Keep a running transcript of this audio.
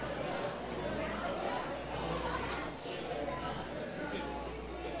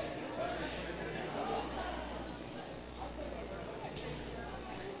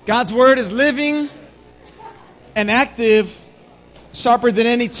God's word is living and active, sharper than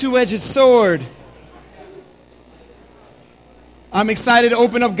any two-edged sword. I'm excited to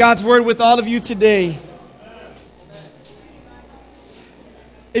open up God's word with all of you today.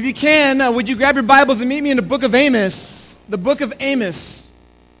 If you can, would you grab your Bibles and meet me in the book of Amos? The book of Amos.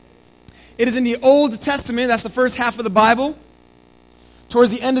 It is in the Old Testament. That's the first half of the Bible.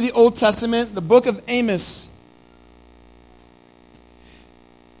 Towards the end of the Old Testament, the book of Amos.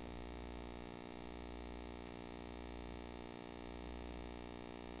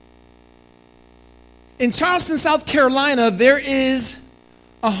 In Charleston, South Carolina, there is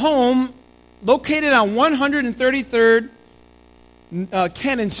a home located on 133rd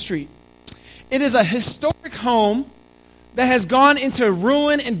Cannon Street. It is a historic home that has gone into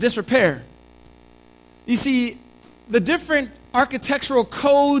ruin and disrepair. You see, the different architectural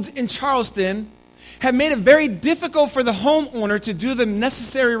codes in Charleston have made it very difficult for the homeowner to do the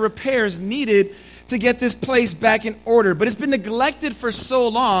necessary repairs needed to get this place back in order. But it's been neglected for so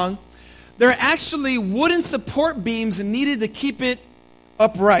long. There are actually wooden support beams needed to keep it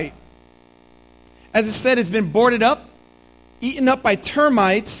upright. As I said, it's been boarded up, eaten up by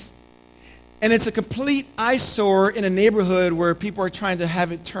termites, and it's a complete eyesore in a neighborhood where people are trying to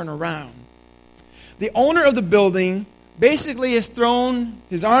have it turn around. The owner of the building basically has thrown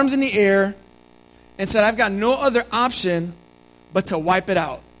his arms in the air and said, I've got no other option but to wipe it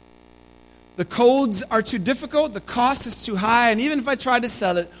out. The codes are too difficult, the cost is too high, and even if I tried to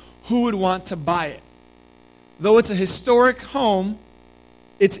sell it, who would want to buy it? Though it's a historic home,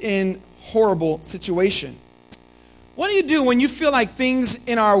 it's in horrible situation. What do you do when you feel like things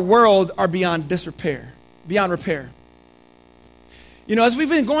in our world are beyond disrepair, beyond repair? You know, as we've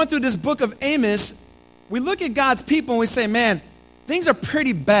been going through this book of Amos, we look at God's people and we say, man, things are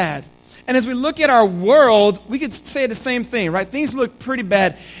pretty bad. And as we look at our world, we could say the same thing, right? Things look pretty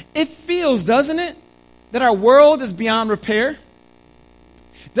bad. It feels, doesn't it, that our world is beyond repair?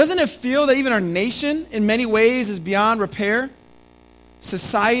 Doesn't it feel that even our nation, in many ways, is beyond repair?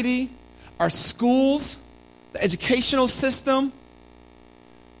 Society, our schools, the educational system,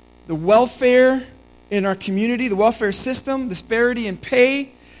 the welfare in our community, the welfare system, disparity in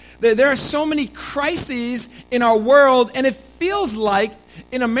pay. There are so many crises in our world, and it feels like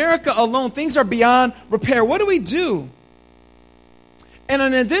in America alone, things are beyond repair. What do we do? And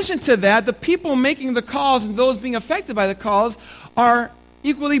in addition to that, the people making the calls and those being affected by the calls are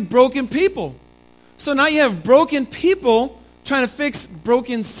equally broken people. So now you have broken people trying to fix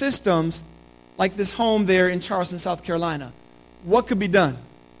broken systems like this home there in Charleston, South Carolina. What could be done?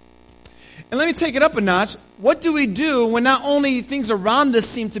 And let me take it up a notch. What do we do when not only things around us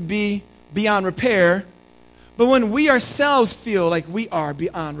seem to be beyond repair, but when we ourselves feel like we are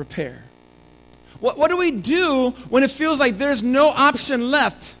beyond repair? What do we do when it feels like there's no option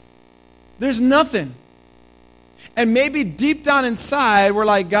left? There's nothing. And maybe deep down inside, we're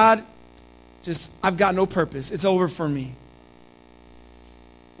like, God, I've got no purpose. It's over for me.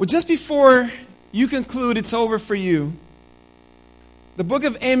 Well, just before you conclude it's over for you, the book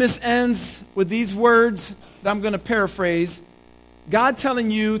of Amos ends with these words that I'm going to paraphrase. God telling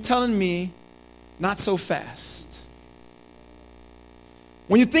me, not so fast.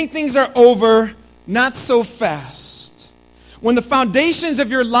 When you think things are over, not so fast. When the foundations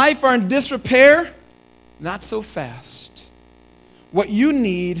of your life are in disrepair, not so fast. What you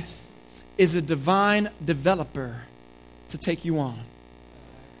need is a divine developer to take you on.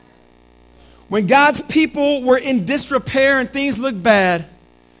 When God's people were in disrepair and things looked bad,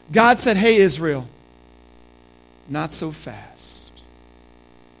 God said, hey, Israel, not so fast.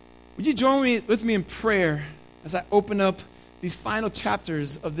 Would you join with me in prayer as I open up these final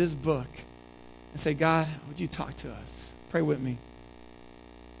chapters of this book and say, God, would you talk to us? Pray with me.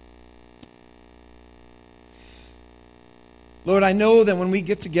 Lord, I know that when we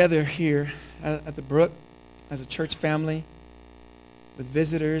get together here at the Brook as a church family, with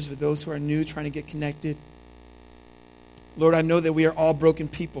visitors, with those who are new trying to get connected, Lord, I know that we are all broken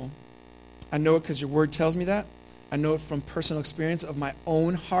people. I know it because your word tells me that. I know it from personal experience of my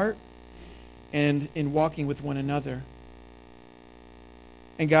own heart and in walking with one another.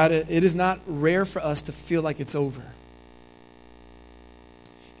 And God, it is not rare for us to feel like it's over.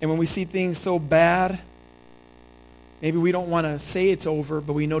 And when we see things so bad, maybe we don't want to say it's over,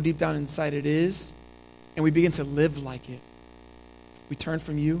 but we know deep down inside it is, and we begin to live like it. We turn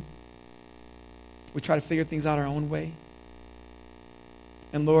from you. We try to figure things out our own way.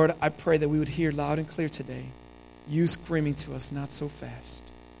 And Lord, I pray that we would hear loud and clear today, you screaming to us, not so fast.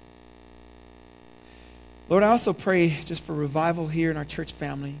 Lord, I also pray just for revival here in our church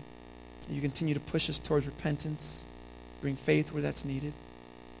family. You continue to push us towards repentance, bring faith where that's needed.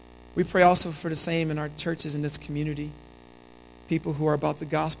 We pray also for the same in our churches in this community. People who are about the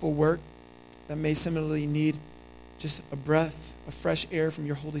gospel work that may similarly need just a breath of fresh air from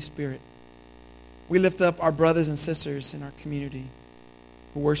your Holy Spirit. We lift up our brothers and sisters in our community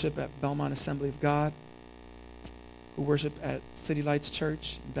who worship at Belmont Assembly of God, who worship at City Lights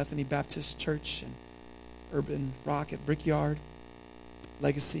Church, Bethany Baptist Church, and Urban Rock at Brickyard,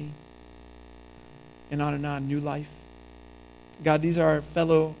 Legacy, and on, New Life. God, these are our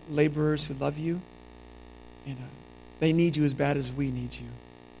fellow laborers who love you, and they need you as bad as we need you.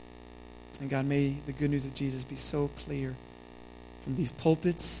 And God, may the good news of Jesus be so clear from these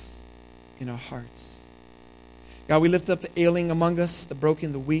pulpits in our hearts. God, we lift up the ailing among us, the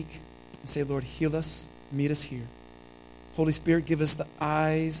broken, the weak, and say, Lord, heal us, meet us here. Holy Spirit, give us the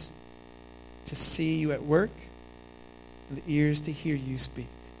eyes to see you at work and the ears to hear you speak.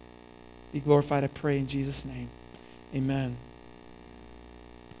 Be glorified, I pray, in Jesus' name. Amen.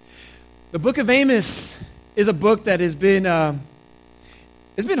 The book of Amos is a book that has been,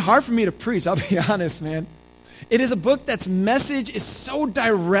 it's been hard for me to preach, I'll be honest, man. It is a book that's message is so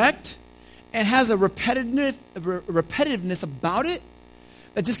direct and has a repetitiveness about it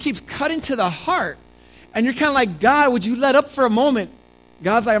that just keeps cutting to the heart. And you're kind of like, God, would you let up for a moment?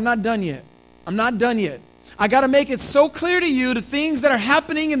 God's like, I'm not done yet. I'm not done yet. I got to make it so clear to you the things that are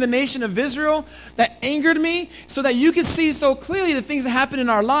happening in the nation of Israel that angered me so that you can see so clearly the things that happen in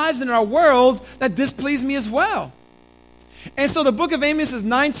our lives and in our world that displease me as well. And so the book of Amos is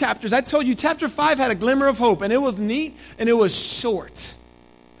 9 chapters. I told you chapter 5 had a glimmer of hope, and it was neat, and it was short.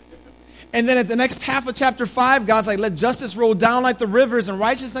 And then at the next half of chapter 5, God's like, let justice roll down like the rivers and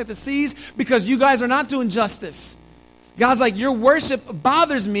righteousness like the seas because you guys are not doing justice. God's like, your worship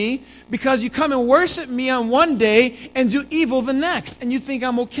bothers me because you come and worship me on one day and do evil the next, and you think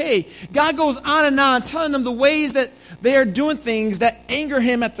I'm okay. God goes on and on telling them the ways that they are doing things that anger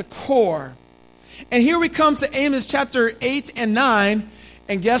him at the core. And here we come to Amos chapter 8 and 9,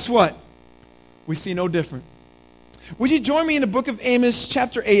 and guess what? We see no different. Would you join me in the book of Amos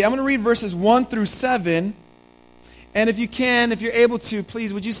chapter 8? I'm going to read verses 1 through 7. And if you can, if you're able to,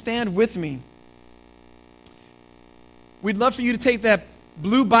 please, would you stand with me? We'd love for you to take that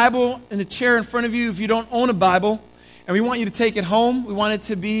blue Bible in the chair in front of you if you don't own a Bible. And we want you to take it home. We want it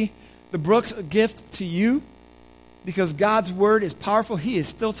to be the Brooks gift to you because God's word is powerful. He is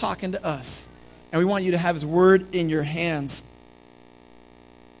still talking to us. And we want you to have his word in your hands.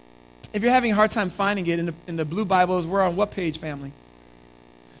 If you're having a hard time finding it in the blue Bibles, we're on what page, family?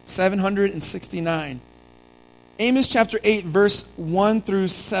 769. Amos chapter 8, verse 1 through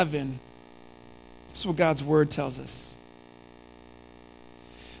 7. This is what God's word tells us.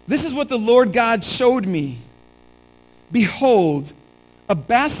 This is what the Lord God showed me. Behold, a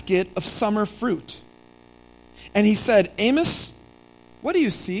basket of summer fruit. And he said, Amos, what do you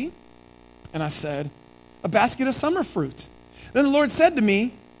see? And I said, a basket of summer fruit. Then the Lord said to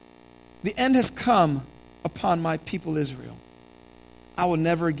me, the end has come upon my people Israel. I will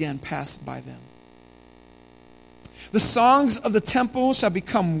never again pass by them. The songs of the temple shall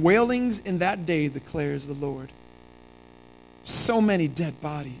become wailings in that day, declares the Lord. So many dead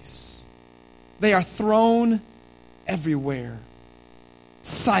bodies. They are thrown everywhere.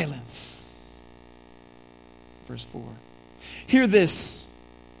 Silence. Verse 4. Hear this,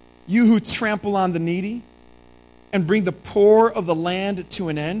 you who trample on the needy and bring the poor of the land to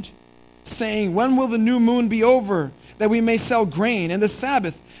an end, saying, when will the new moon be over, that we may sell grain, and the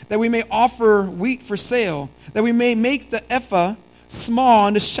Sabbath, that we may offer wheat for sale, that we may make the ephah small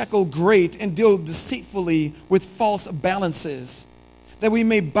and the shekel great, and deal deceitfully with false balances, that we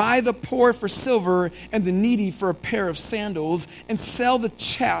may buy the poor for silver and the needy for a pair of sandals, and sell the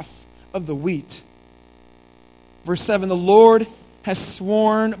chaff of the wheat. Verse 7, the Lord has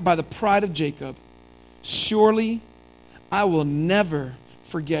sworn by the pride of Jacob, surely I will never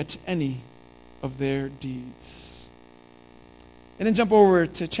forget any of their deeds. And then jump over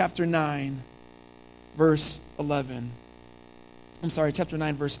to chapter 9, verse 11. I'm sorry, chapter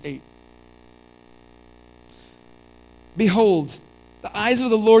 9, verse 8. Behold, the eyes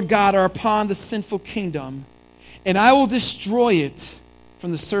of the Lord God are upon the sinful kingdom, and I will destroy it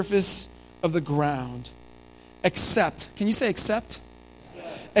from the surface of the ground. Except, can you say except?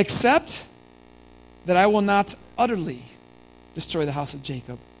 Except that I will not utterly destroy the house of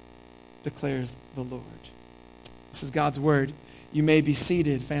Jacob, declares the Lord. This is God's word. You may be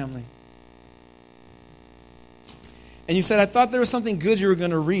seated, family. And you said, I thought there was something good you were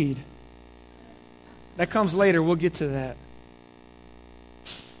going to read. That comes later. We'll get to that.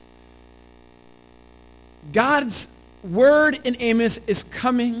 God's word in Amos is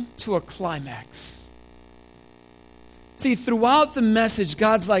coming to a climax. See, throughout the message,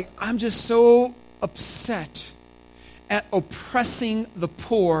 God's like, I'm just so upset at oppressing the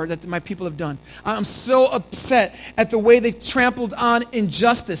poor that my people have done. I'm so upset at the way they've trampled on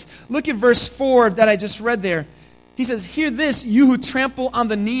injustice. Look at verse 4 that I just read there. He says, hear this, you who trample on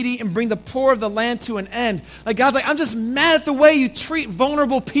the needy and bring the poor of the land to an end. Like God's like, I'm just mad at the way you treat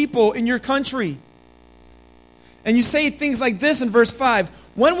vulnerable people in your country. And you say things like this in verse 5.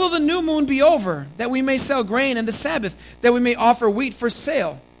 When will the new moon be over, that we may sell grain, and the Sabbath, that we may offer wheat for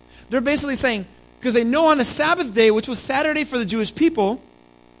sale? They're basically saying, because they know on the Sabbath day, which was Saturday for the Jewish people,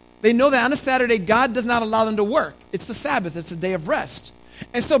 they know that on a Saturday, God does not allow them to work. It's the Sabbath. It's the day of rest.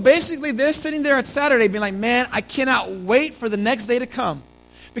 And so basically, they're sitting there at Saturday being like, man, I cannot wait for the next day to come.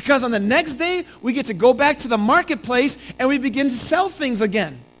 Because on the next day, we get to go back to the marketplace and we begin to sell things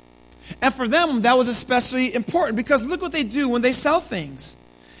again. And for them, that was especially important because look what they do when they sell things.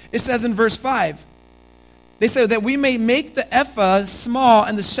 It says in verse 5, they say that we may make the ephah small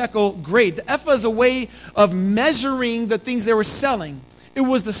and the shekel great. The ephah is a way of measuring the things they were selling. It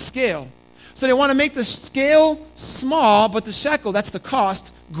was the scale. So they want to make the scale small, but the shekel, that's the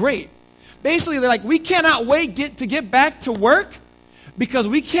cost, great. Basically, they're like, we cannot wait to get back to work because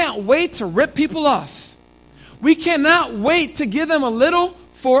we can't wait to rip people off. We cannot wait to give them a little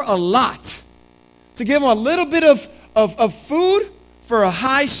for a lot. To give them a little bit of food for a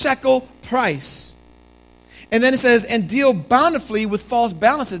high shekel price. And then it says, and deal bountifully with false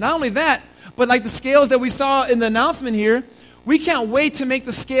balances. Not only that, but like the scales that we saw in the announcement here, we can't wait to make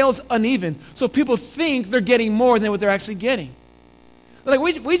the scales uneven. So people think they're getting more than what they're actually getting. Like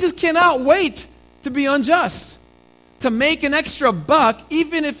we just cannot wait to be unjust. To make an extra buck,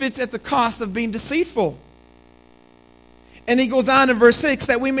 even if it's at the cost of being deceitful. And he goes on in verse 6,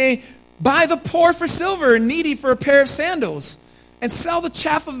 that we may buy the poor for silver and needy for a pair of sandals. And sell the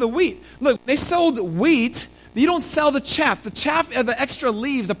chaff of the wheat. Look, they sold wheat. You don't sell the chaff. The chaff are the extra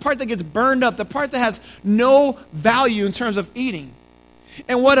leaves, the part that gets burned up, the part that has no value in terms of eating.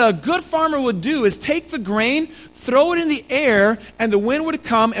 And what a good farmer would do is take the grain, throw it in the air, and the wind would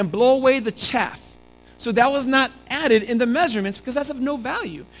come and blow away the chaff. So that was not added in the measurements because that's of no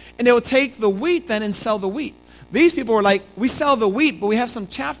value. And they would take the wheat then and sell the wheat. These people were like, we sell the wheat, but we have some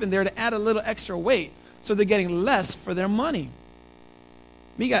chaff in there to add a little extra weight. So they're getting less for their money.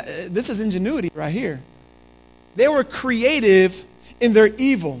 This is ingenuity right here. They were creative in their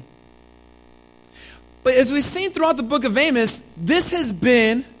evil. But as we've seen throughout the book of Amos, this has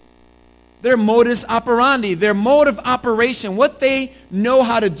been their modus operandi, their mode of operation, what they know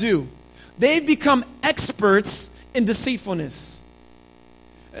how to do. They've become experts in deceitfulness.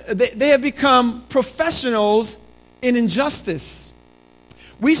 They have become professionals in injustice.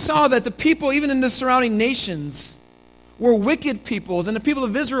 We saw that the people, even in the surrounding nations, were wicked peoples, and the people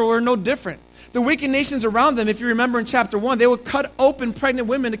of Israel were no different. The wicked nations around them, if you remember in chapter 1, they would cut open pregnant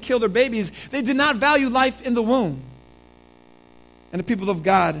women to kill their babies. They did not value life in the womb. And the people of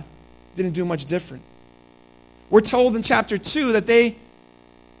God didn't do much different. We're told in chapter 2 that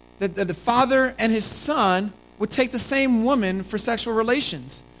the father and his son would take the same woman for sexual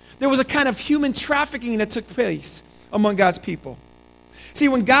relations. There was a kind of human trafficking that took place among God's people. See,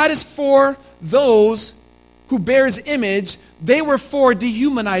 when God is for those who bear his image, they were for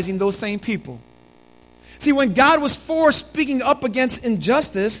dehumanizing those same people. See, when God was for speaking up against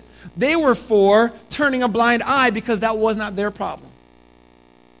injustice, they were for turning a blind eye because that was not their problem.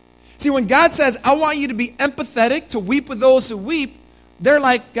 See, when God says, I want you to be empathetic, to weep with those who weep, they're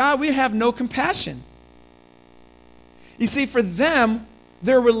like, God, we have no compassion. You see, for them,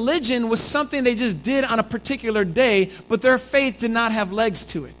 their religion was something they just did on a particular day, but their faith did not have legs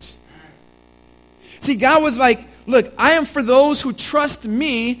to it. See, God was like, look, I am for those who trust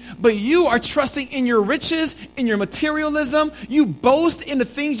me, but you are trusting in your riches, in your materialism. You boast in the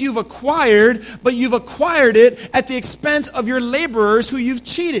things you've acquired, but you've acquired it at the expense of your laborers who you've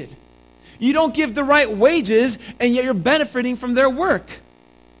cheated. You don't give the right wages, and yet you're benefiting from their work.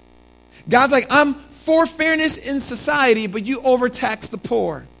 God's like, I'm for fairness in society, but you overtax the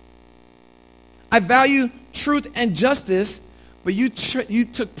poor. I value truth and justice, but you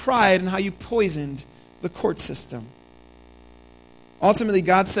took pride in how you poisoned the court system. Ultimately,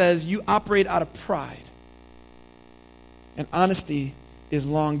 God says you operate out of pride, and honesty is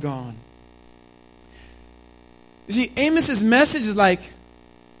long gone. You see, Amos's message is like,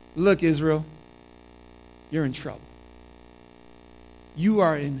 look, Israel, you're in trouble. You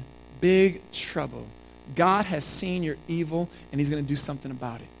are in big trouble. God has seen your evil, and he's going to do something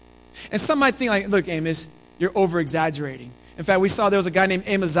about it. And some might think like, look, Amos, you're over-exaggerating. In fact, we saw there was a guy named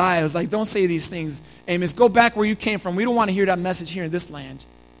Amaziah who was like, don't say these things, Amos. Go back where you came from. We don't want to hear that message here in this land.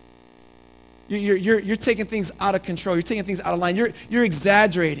 You're taking things out of control. You're taking things out of line. You're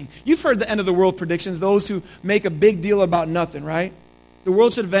exaggerating. You've heard the end of the world predictions, those who make a big deal about nothing, right? The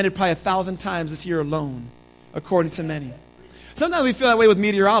world should have ended probably 1,000 times this year alone, according to many. Sometimes we feel that way with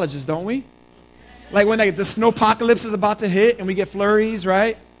meteorologists, don't we? Like when the snowpocalypse is about to hit and we get flurries,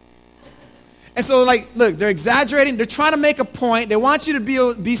 right? And so, look, they're exaggerating. They're trying to make a point. They want you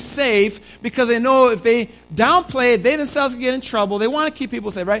to be safe because they know if they downplay it, they themselves can get in trouble. They want to keep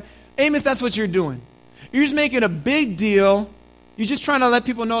people safe, right? Amos, that's what you're doing. You're just making a big deal. You're just trying to let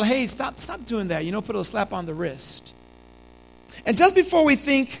people know, hey, stop doing that. Put a slap on the wrist. And just before we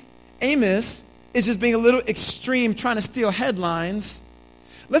think Amos is just being a little extreme, trying to steal headlines,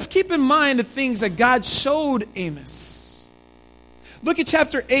 let's keep in mind the things that God showed Amos. Look at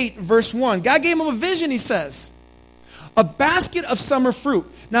chapter 8, verse 1. God gave him a vision, he says. A basket of summer fruit.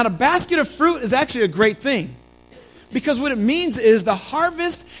 Now, the basket of fruit is actually a great thing. Because what it means is the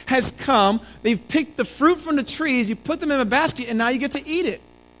harvest has come. They've picked the fruit from the trees. You put them in a basket, and now you get to eat it.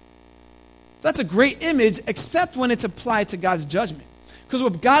 So that's a great image, except when it's applied to God's judgment. Because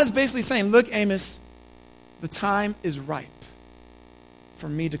what God is basically saying, look, Amos, the time is ripe for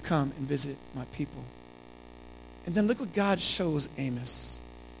me to come and visit my people. And then look what God shows Amos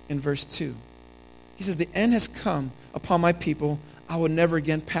in verse 2. He says, the end has come upon my people. I will never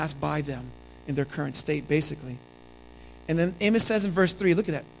again pass by them in their current state, basically. And then Amos says in verse 3, look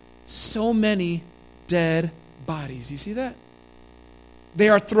at that. So many dead bodies. You see that? They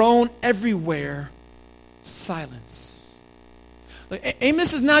are thrown everywhere. Silence. Like,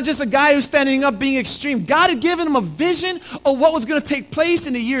 Amos is not just a guy who's standing up being extreme. God had given him a vision of what was going to take place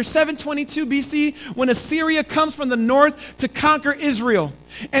in the year 722 BC when Assyria comes from the north to conquer Israel.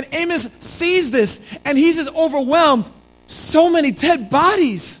 And Amos sees this and he's just overwhelmed. So many dead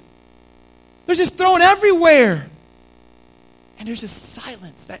bodies. They're just thrown everywhere. And there's just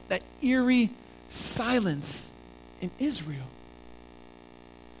silence, that eerie silence in Israel.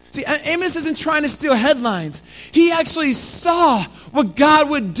 See, Amos isn't trying to steal headlines. He actually saw what God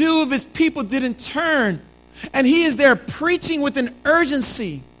would do if his people didn't turn. And he is there preaching with an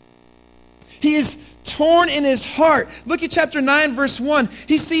urgency. He is torn in his heart. Look at chapter 9, verse 1.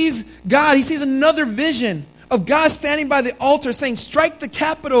 He sees God. He sees another vision of God standing by the altar saying, strike the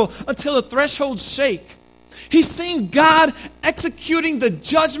capital until the thresholds shake. He's seeing God executing the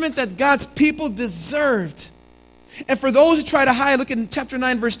judgment that God's people deserved. And for those who try to hide, look at chapter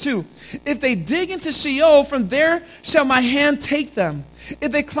 9, verse 2. If they dig into Sheol, from there shall my hand take them.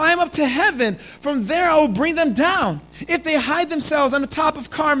 If they climb up to heaven, from there I will bring them down. If they hide themselves on the top of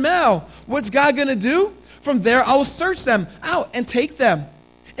Carmel, what's God going to do? From there I will search them out and take them.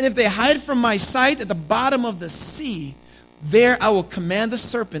 And if they hide from my sight at the bottom of the sea, there I will command the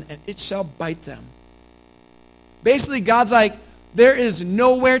serpent, and it shall bite them. Basically, God's like, there is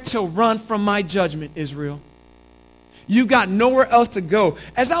nowhere to run from my judgment, Israel. You got nowhere else to go.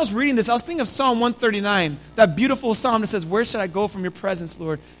 As I was reading this, I was thinking of Psalm 139, that beautiful psalm that says, where should I go from your presence,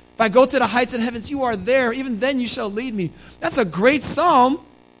 Lord? If I go to the heights of heavens, you are there. Even then you shall lead me. That's a great psalm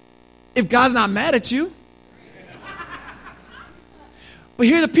if God's not mad at you. But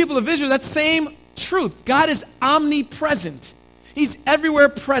here the people of Israel, that same truth. God is omnipresent. He's everywhere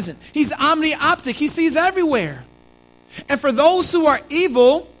present. He's omnioptic. He sees everywhere. And for those who are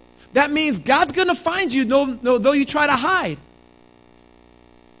evil, that means God's going to find you though you try to hide.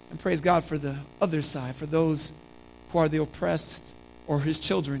 And praise God for the other side, for those who are the oppressed or his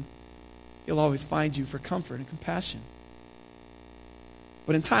children. He'll always find you for comfort and compassion.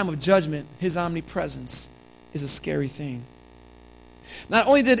 But in time of judgment, his omnipresence is a scary thing. Not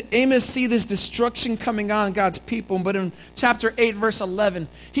only did Amos see this destruction coming on God's people, but in chapter 8, verse 11,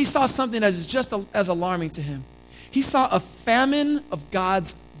 he saw something that is just as alarming to him. He saw a famine of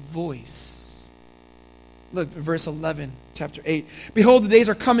God's voice. Look, verse 11, chapter 8. Behold, the days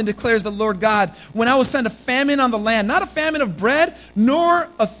are coming, declares the Lord God, when I will send a famine on the land, not a famine of bread, nor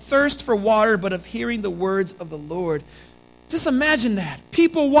a thirst for water, but of hearing the words of the Lord. Just imagine that.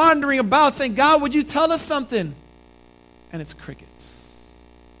 People wandering about saying, God, would you tell us something? And it's crickets.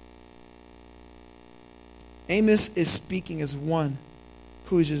 Amos is speaking as one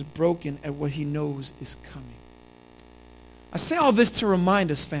who is just broken at what he knows is coming. I say all this to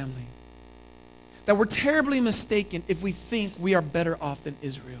remind us, family, that we're terribly mistaken if we think we are better off than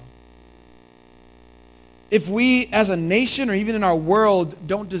Israel. If we, as a nation or even in our world,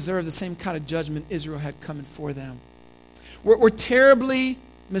 don't deserve the same kind of judgment Israel had coming for them. We're terribly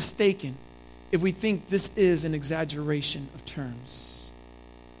mistaken if we think this is an exaggeration of terms.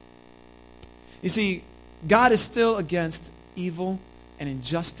 You see, God is still against evil and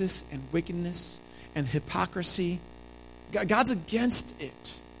injustice and wickedness and hypocrisy. God's against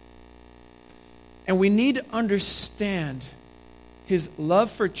it. And we need to understand his love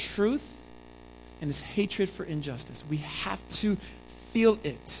for truth and his hatred for injustice. We have to feel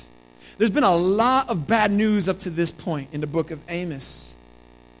it. There's been a lot of bad news up to this point in the book of Amos.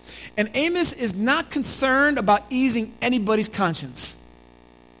 And Amos is not concerned about easing anybody's conscience.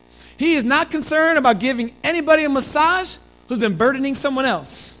 He is not concerned about giving anybody a massage who's been burdening someone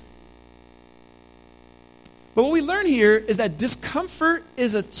else. But what we learn here is that discomfort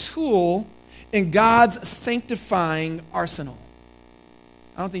is a tool in God's sanctifying arsenal.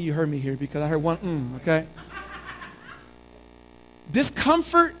 I don't think you heard me here because I heard one okay?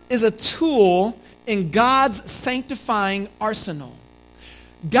 Discomfort is a tool in God's sanctifying arsenal.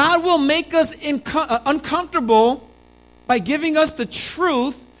 God will make us uncomfortable by giving us the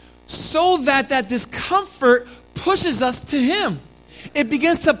truth so that discomfort pushes us to him. It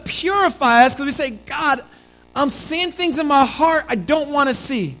begins to purify us because we say, God, I'm seeing things in my heart I don't want to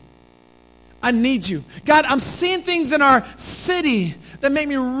see. I need you. God, I'm seeing things in our city that make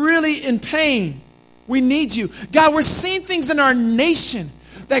me really in pain. We need you. God, we're seeing things in our nation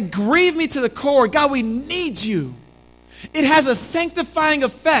that grieve me to the core. God, we need you. It has a sanctifying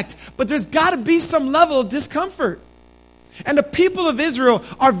effect, but there's got to be some level of discomfort. And the people of Israel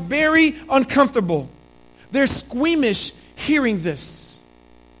are very uncomfortable. They're squeamish hearing this.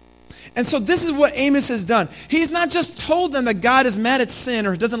 And so this is what Amos has done. He's not just told them that God is mad at sin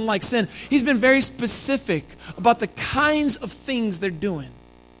or doesn't like sin. He's been very specific about the kinds of things they're doing.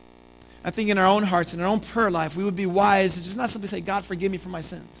 I think in our own hearts, in our own prayer life, we would be wise to just not simply say, God, forgive me for my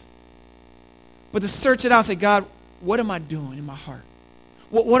sins. But to search it out and say, God, what am I doing in my heart?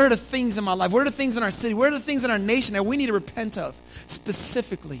 What are the things in my life? What are the things in our city? What are the things in our nation that we need to repent of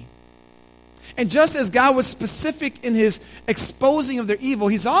specifically? And just as God was specific in his exposing of their evil,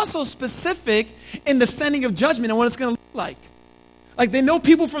 he's also specific in the sending of judgment and what it's going to look like. Like they know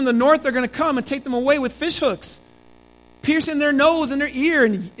people from the north are going to come and take them away with fish hooks, piercing their nose and their ear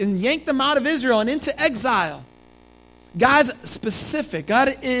and yank them out of Israel and into exile. God's specific.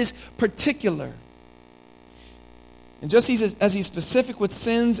 God is particular. And just as he's specific with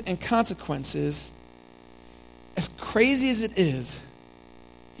sins and consequences, as crazy as it is,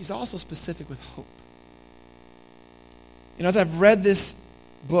 he's also specific with hope. You know, as I've read this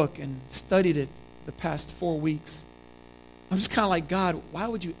book and studied it the past 4 weeks, I'm just kind of like, God, why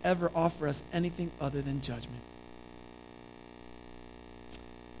would you ever offer us anything other than judgment?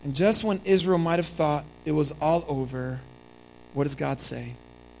 And just when Israel might have thought it was all over, what does God say?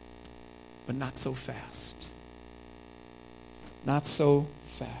 But not so fast. Not so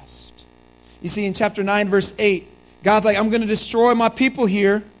fast. You see, in chapter 9, verse 8, God's like, I'm going to destroy my people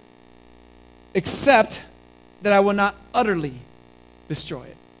here, except that I will not utterly destroy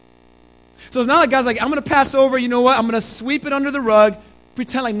it. So it's not like God's like, I'm going to pass over, you know what? I'm going to sweep it under the rug,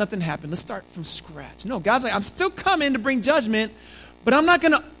 pretend like nothing happened. Let's start from scratch. No, God's like, I'm still coming to bring judgment, but I'm not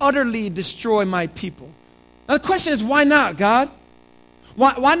going to utterly destroy my people. Now the question is, why not, God?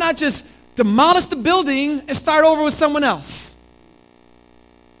 Why not just demolish the building and start over with someone else?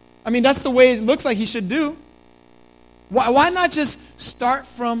 I mean, that's the way it looks like he should do. Why not just start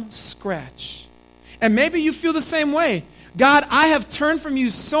from scratch? And maybe you feel the same way. God, I have turned from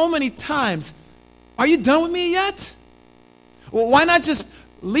you so many times. Are you done with me yet? Well, why not just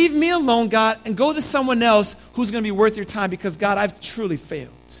leave me alone, God, and go to someone else who's going to be worth your time? Because, God, I've truly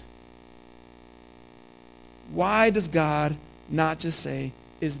failed. Why does God not just say,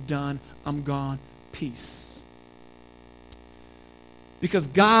 it's done, I'm gone, peace? Because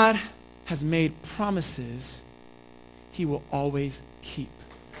God has made promises he will always keep.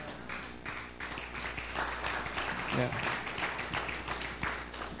 Yeah.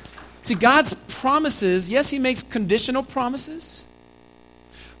 See, God's promises, yes, he makes conditional promises,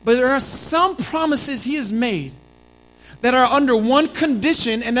 but there are some promises he has made that are under one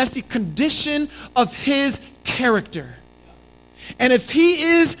condition, and that's the condition of his character. And if he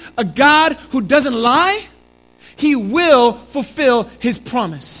is a God who doesn't lie, he will fulfill his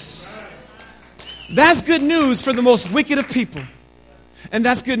promise. That's good news for the most wicked of people. And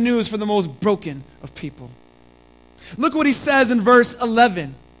that's good news for the most broken of people. Look what he says in verse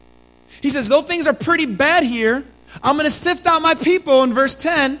 11. He says, though things are pretty bad here, I'm going to sift out my people in verse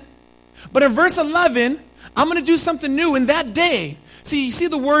 10. But in verse 11, I'm going to do something new in that day. See, you see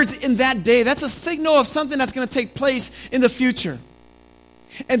the words in that day. That's a signal of something that's going to take place in the future.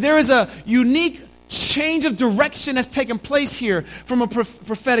 And there is a unique change of direction that's taken place here from a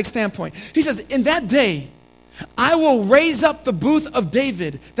prophetic standpoint. He says, in that day, I will raise up the booth of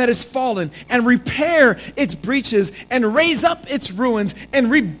David that is fallen and repair its breaches and raise up its ruins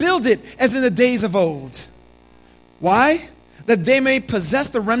and rebuild it as in the days of old. Why? That they may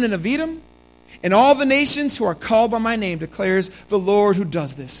possess the remnant of Edom and all the nations who are called by my name, declares the Lord who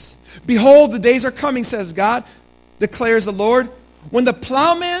does this. Behold, the days are coming, says God, declares the Lord, when the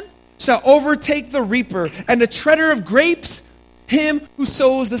plowman shall overtake the reaper, and the treader of grapes him who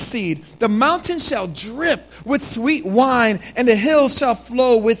sows the seed. The mountains shall drip with sweet wine, and the hills shall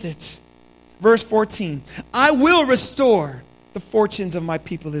flow with it. Verse 14, I will restore the fortunes of my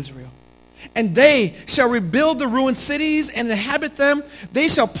people Israel, and they shall rebuild the ruined cities and inhabit them. They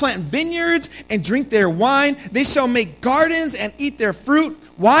shall plant vineyards and drink their wine. They shall make gardens and eat their fruit.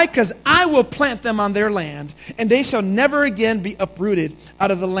 Why? Because I will plant them on their land, and they shall never again be uprooted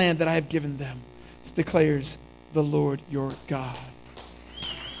out of the land that I have given them, declares the Lord your God.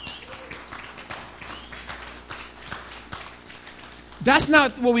 That's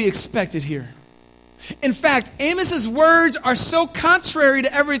not what we expected here. In fact, Amos's words are so contrary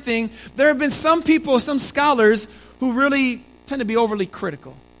to everything. There have been some people, some scholars, who really tend to be overly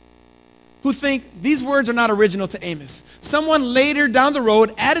critical, who think these words are not original to Amos. Someone later down the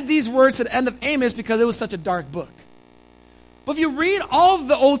road added these words to the end of Amos because it was such a dark book. But if you read all of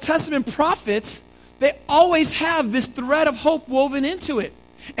the Old Testament prophets, they always have this thread of hope woven into it.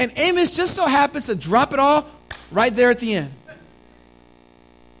 And Amos just so happens to drop it all right there at the end.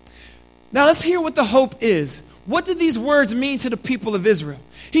 Now let's hear what the hope is. What did these words mean to the people of Israel?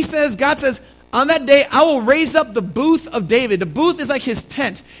 God says, on that day I will raise up the booth of David. The booth is like his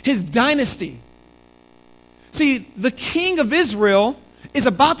tent, his dynasty. See, the king of Israel is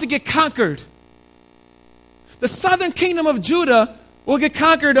about to get conquered. The southern kingdom of Judah will get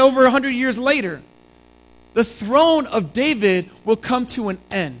conquered over 100 years later. The throne of David will come to an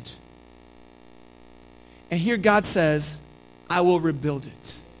end. And here God says, I will rebuild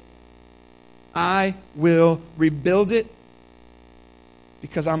it. I will rebuild it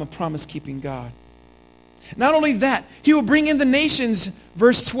because I'm a promise-keeping God. Not only that, he will bring in the nations,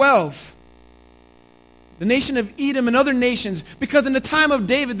 verse 12. The nation of Edom and other nations, because in the time of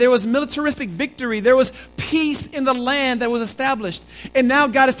David, there was militaristic victory. There was peace in the land that was established. And now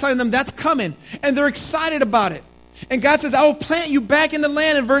God is telling them that's coming. And they're excited about it. And God says, I will plant you back in the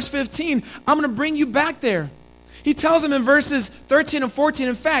land in verse 15. I'm going to bring you back there. He tells them in verses 13 and 14,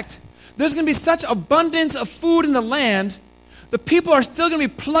 in fact, there's going to be such abundance of food in the land, the people are still going to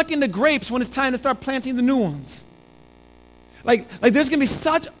be plucking the grapes when it's time to start planting the new ones. Like there's going to be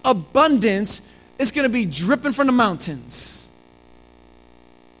such abundance, it's going to be dripping from the mountains.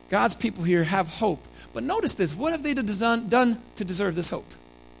 God's people here have hope. But notice this. What have they done to deserve this hope?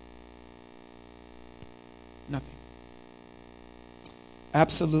 Nothing.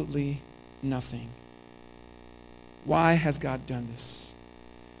 Absolutely nothing. Why has God done this?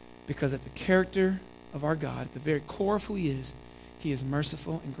 Because at the character of our God, at the very core of who he is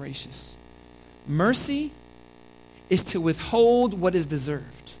merciful and gracious. Mercy is to withhold what is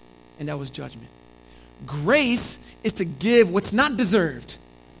deserved, and that was judgment. Grace is to give what's not deserved,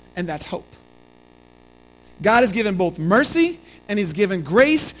 and that's hope. God has given both mercy and he's given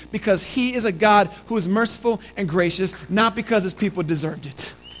grace because he is a God who is merciful and gracious, not because his people deserved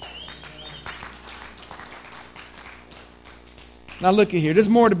it. Now look at here. There's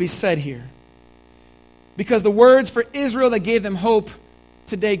more to be said here. Because the words for Israel that gave them hope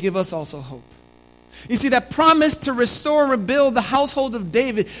today give us also hope. You see, that promise to restore and rebuild the household of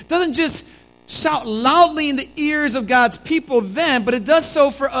David doesn't just shout loudly in the ears of God's people then, but it does so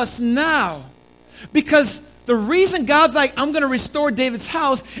for us now. Because the reason God's like, I'm going to restore David's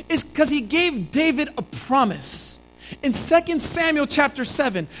house is because he gave David a promise. In 2 Samuel chapter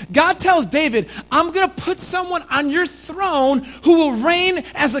 7, God tells David, I'm going to put someone on your throne who will reign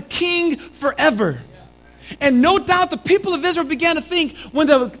as a king forever. And no doubt the people of Israel began to think when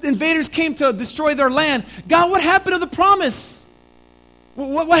the invaders came to destroy their land, God, what happened to the promise?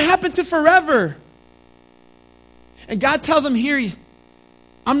 What happened to forever? And God tells them here,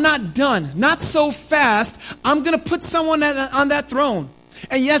 I'm not done. Not so fast. I'm going to put someone on that throne.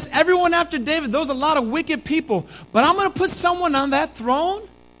 And yes, everyone after David, those are a lot of wicked people. But I'm going to put someone on that throne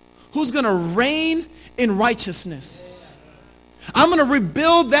who's going to reign in righteousness. I'm going to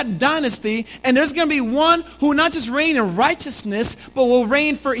rebuild that dynasty. And there's going to be one who will not just reign in righteousness, but will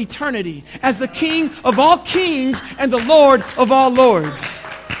reign for eternity as the King of all kings and the Lord of all lords.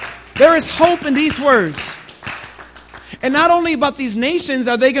 There is hope in these words. And not only about these nations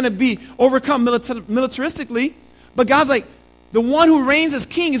are they going to be overcome militaristically, but God's like, the one who reigns as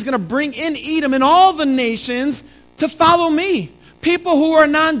king is going to bring in Edom and all the nations to follow me. People who are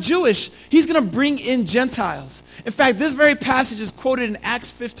non-Jewish. He's going to bring in Gentiles. In fact, this very passage is quoted in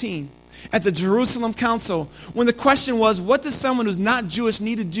Acts 15 at the Jerusalem Council when the question was, what does someone who's not Jewish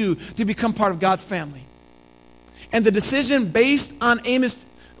need to do to become part of God's family? And the decision based on Amos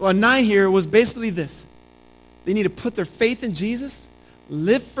 9 here was basically this. They need to put their faith in Jesus,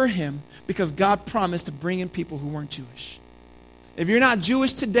 live for him, because God promised to bring in people who weren't Jewish. If you're not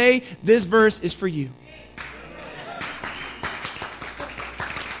Jewish today, this verse is for you.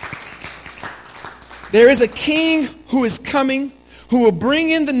 There is a king who is coming, who will bring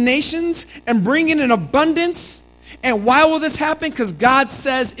in the nations and bring in an abundance. And why will this happen? Because God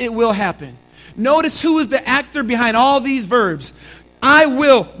says it will happen. Notice who is the actor behind all these verbs. I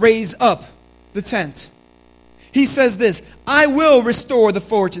will raise up the tent. He says this, I will restore the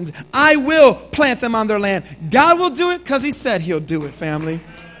fortunes. I will plant them on their land. God will do it because he said he'll do it, family.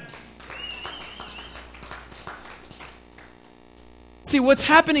 See, what's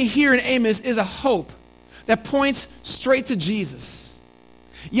happening here in Amos is a hope that points straight to Jesus.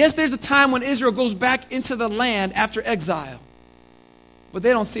 Yes, there's a time when Israel goes back into the land after exile, but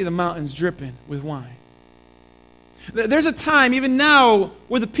they don't see the mountains dripping with wine. There's a time, even now,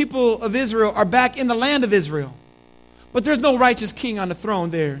 where the people of Israel are back in the land of Israel, but there's no righteous king on the throne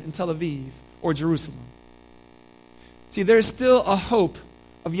there in Tel Aviv or Jerusalem. See, there's still a hope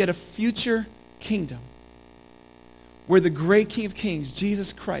of yet a future kingdom where the great King of Kings,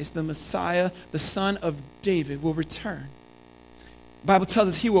 Jesus Christ, the Messiah, the Son of David, will return. The Bible tells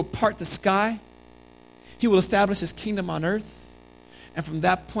us he will part the sky. He will establish his kingdom on earth. And from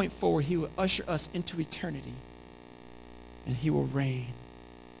that point forward, he will usher us into eternity. And he will reign.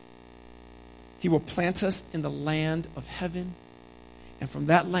 He will plant us in the land of heaven. And from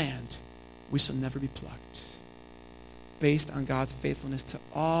that land, we shall never be plucked. Based on God's faithfulness to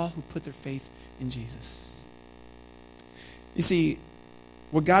all who put their faith in Jesus. You see,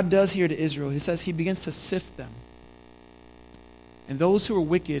 what God does here to Israel, he says he begins to sift them. And those who are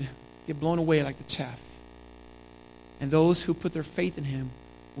wicked get blown away like the chaff. And those who put their faith in him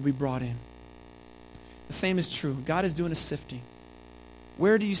will be brought in. The same is true. God is doing a sifting.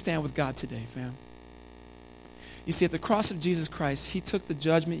 Where do you stand with God today, fam? You see, at the cross of Jesus Christ, he took the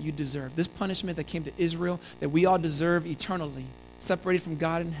judgment you deserve. This punishment that came to Israel, that we all deserve eternally, separated from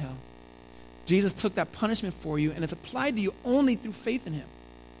God in hell. Jesus took that punishment for you, and it's applied to you only through faith in him.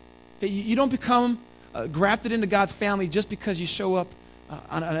 Okay, you don't become grafted into God's family just because you show up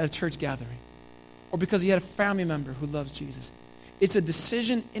on a church gathering or because you had a family member who loves Jesus. It's a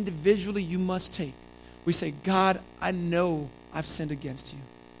decision individually you must take. We say, God, I know I've sinned against you.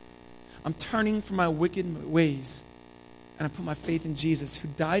 I'm turning from my wicked ways, and I put my faith in Jesus, who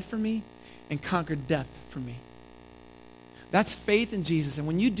died for me and conquered death for me. That's faith in Jesus, and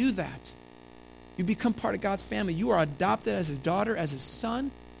when you do that, you become part of God's family. You are adopted as his daughter, as his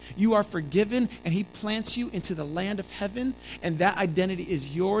son. You are forgiven, and he plants you into the land of heaven, and that identity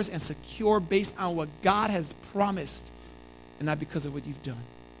is yours and secure based on what God has promised and not because of what you've done.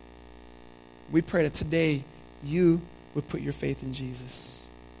 We pray that today you would put your faith in Jesus.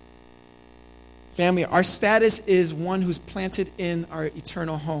 Family, our status is one who's planted in our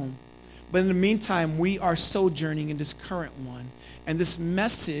eternal home. But in the meantime, we are sojourning in this current one. And this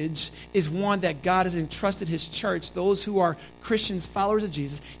message is one that God has entrusted his church, those who are Christians, followers of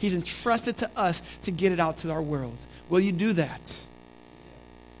Jesus. He's entrusted to us to get it out to our world. Will you do that?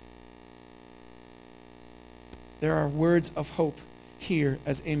 There are words of hope here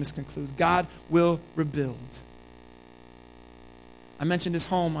as Amos concludes. God will rebuild. I mentioned his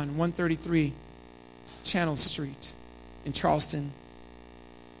home on 133 Channel Street in Charleston,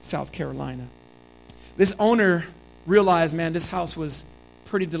 South Carolina. This owner realized, man, this house was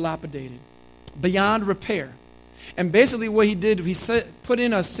pretty dilapidated, beyond repair. And basically what he did, he put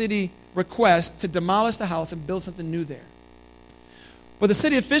in a city request to demolish the house and build something new there. But the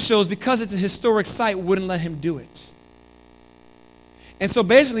city officials, because it's a historic site, wouldn't let him do it. And so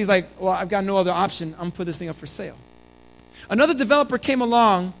basically he's like, well, I've got no other option. I'm going to put this thing up for sale. Another developer came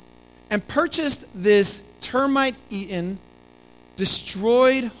along and purchased this termite-eaten,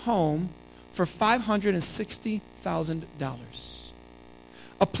 destroyed home for $560,000.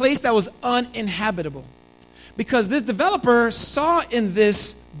 A place that was uninhabitable. Because this developer saw in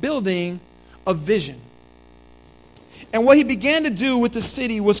this building a vision. And what he began to do with the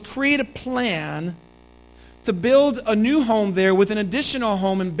city was create a plan to build a new home there with an additional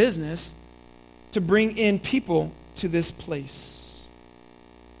home and business to bring in people to this place.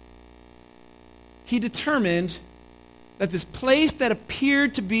 He determined that this place that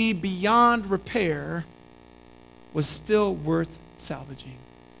appeared to be beyond repair was still worth salvaging.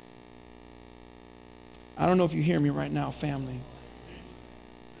 I don't know if you hear me right now, family.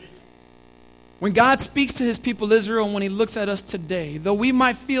 When God speaks to his people Israel, and when he looks at us today, though we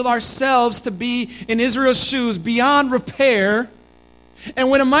might feel ourselves to be in Israel's shoes beyond repair, and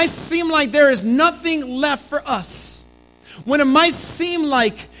when it might seem like there is nothing left for us, when it might seem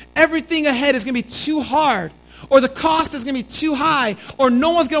like everything ahead is going to be too hard, or the cost is going to be too high, or no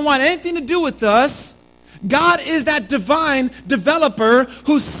one's going to want anything to do with us, God is that divine developer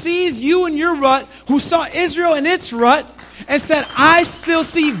who sees you in your rut, who saw Israel in its rut, and said, I still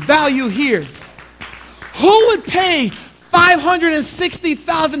see value here. Who would pay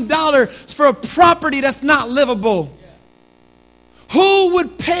 $560,000 for a property that's not livable? Who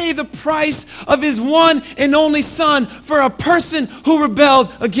would pay the price of his one and only son for a person who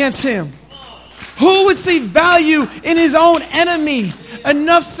rebelled against him? Who would see value in his own enemy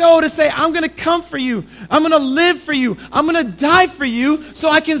enough so to say, I'm going to come for you. I'm going to live for you. I'm going to die for you so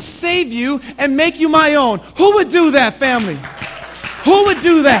I can save you and make you my own? Who would do that, family? Who would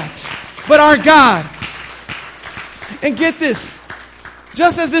do that but our God? And get this.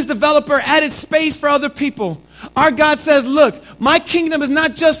 Just as this developer added space for other people, our God says, look, my kingdom is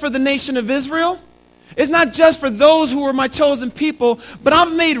not just for the nation of Israel. It's not just for those who are my chosen people, but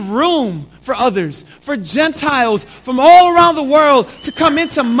I've made room for others, for Gentiles from all around the world to come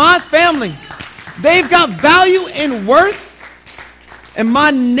into my family. They've got value and worth, and my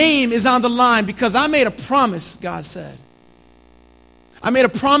name is on the line because I made a promise, God said. I made a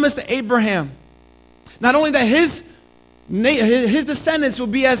promise to Abraham. Not only that his descendants will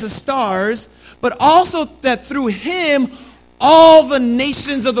be as the stars, but also that through him, all the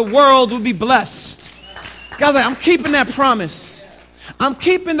nations of the world will be blessed. God's like, I'm keeping that promise. I'm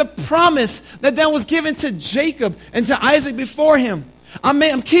keeping the promise that was given to Jacob and to Isaac before him.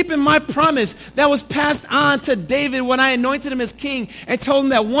 I'm keeping my promise that was passed on to David when I anointed him as king and told him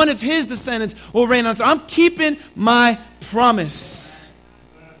that one of his descendants will reign on the throne. I'm keeping my promise.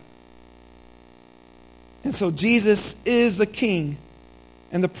 And so Jesus is the king,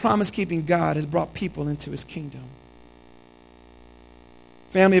 and the promise-keeping God has brought people into his kingdom.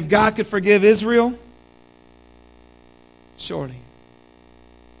 Family, if God could forgive Israel, surely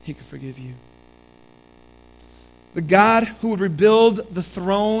he could forgive you. The God who would rebuild the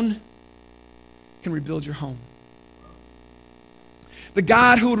throne can rebuild your home. The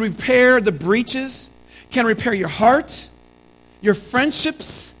God who would repair the breaches can repair your heart, your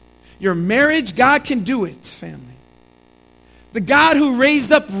friendships, your marriage. God can do it, family. The God who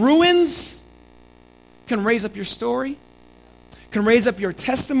raised up ruins can raise up your story, can raise up your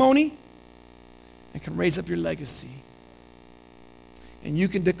testimony, and can raise up your legacy. And you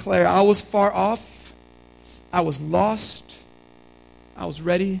can declare, I was far off, I was lost, I was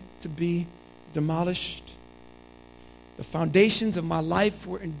ready to be demolished. The foundations of my life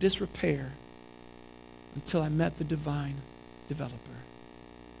were in disrepair until I met the divine developer,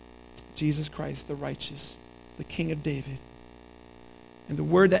 Jesus Christ, the righteous, the King of David. And the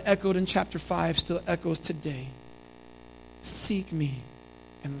word that echoed in chapter 5 still echoes today. Seek me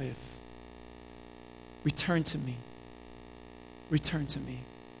and live. Return to me. Return to me.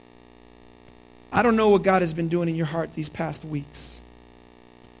 I don't know what God has been doing in your heart these past weeks,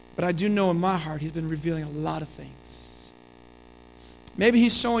 but I do know in my heart he's been revealing a lot of things. Maybe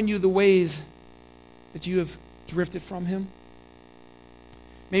he's showing you the ways that you have drifted from him.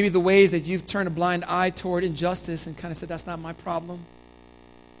 Maybe the ways that you've turned a blind eye toward injustice and kind of said, that's not my problem.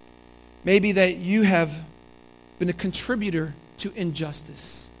 Maybe that you have been a contributor to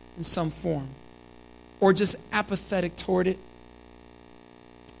injustice in some form, or just apathetic toward it.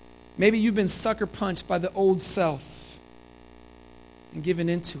 Maybe you've been sucker punched by the old self and given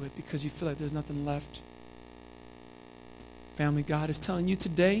into it because you feel like there's nothing left. Family, God is telling you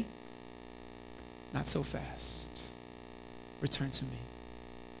today, not so fast. Return to me.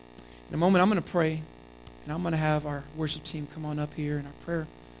 In a moment, I'm going to pray, and I'm going to have our worship team come on up here and our prayer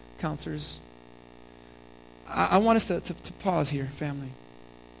counselors. I want us to pause here, family.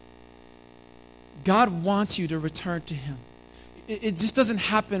 God wants you to return to him. It just doesn't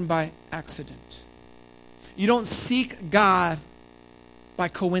happen by accident. You don't seek God by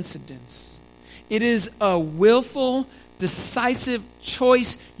coincidence. It is a willful, decisive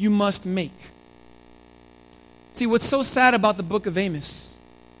choice you must make. See, what's so sad about the book of Amos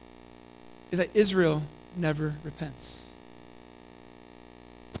is that Israel never repents.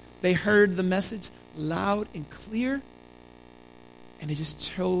 They heard the message loud and clear, and they just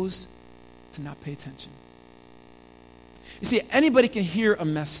chose to not pay attention. You see, anybody can hear a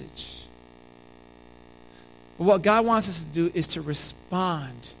message. But what God wants us to do is to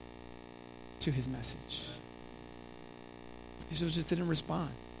respond to his message. Israel just didn't respond.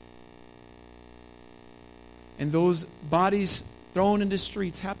 And those bodies thrown into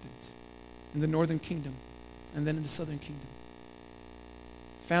streets happened in the northern kingdom and then in the southern kingdom.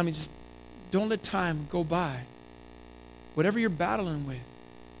 Family, just don't let time go by. Whatever you're battling with,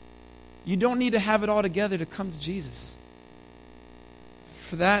 you don't need to have it all together to come to Jesus.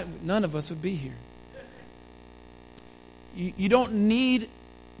 for that, none of us would be here. You don't need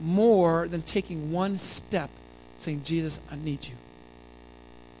more than taking one step, saying, Jesus, I need you.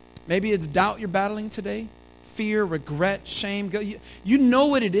 Maybe it's doubt you're battling today, fear, regret, shame. You know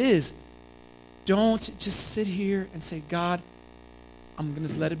what it is. Don't just sit here and say, God, I'm going to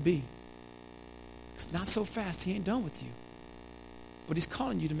just let it be. It's not so fast. He ain't done with you. But he's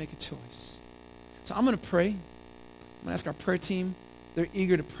calling you to make a choice. So I'm going to pray. I'm going to ask our prayer team. They're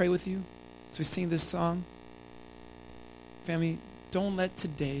eager to pray with you. So we sing this song. Family, don't let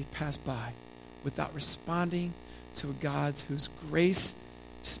today pass by without responding to a God whose grace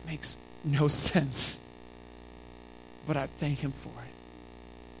just makes no sense. But I thank him for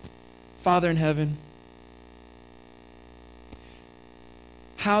it. Father in heaven,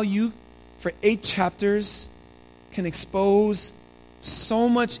 how you, for 8 chapters, can expose so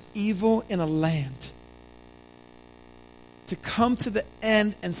much evil in a land, to come to the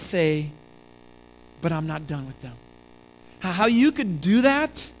end and say, but I'm not done with them. How you could do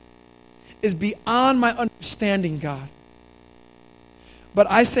that is beyond my understanding, God.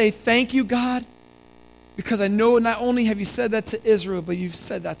 But I say thank you, God, because I know not only have you said that to Israel, but you've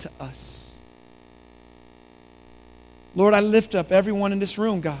said that to us. Lord, I lift up everyone in this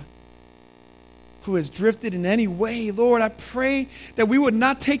room, God, who has drifted in any way. Lord, I pray that we would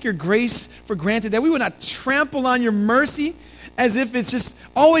not take your grace for granted, that we would not trample on your mercy as if it's just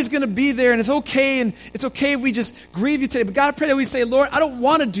always going to be there and it's okay if we just grieve you today. But God, I pray that we say, Lord, I don't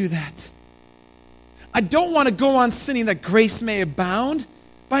want to do that. I don't want to go on sinning that grace may abound.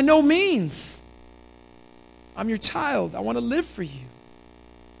 By no means. I'm your child. I want to live for you.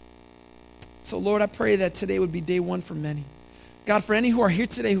 So, Lord, I pray that today would be day one for many. God, for any who are here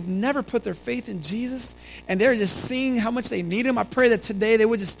today who've never put their faith in Jesus and they're just seeing how much they need him, I pray that today they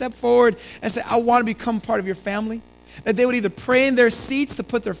would just step forward and say, I want to become part of your family. That they would either pray in their seats to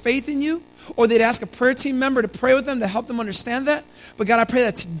put their faith in you, or they'd ask a prayer team member to pray with them to help them understand that. But God, I pray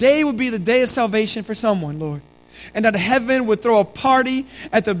that today would be the day of salvation for someone, Lord. And that heaven would throw a party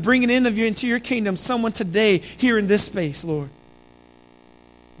at the bringing in of you into your kingdom, someone today here in this space, Lord.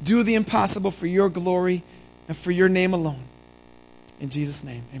 Do the impossible for your glory and for your name alone. In Jesus'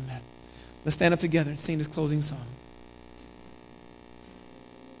 name, amen. Let's stand up together and sing this closing song.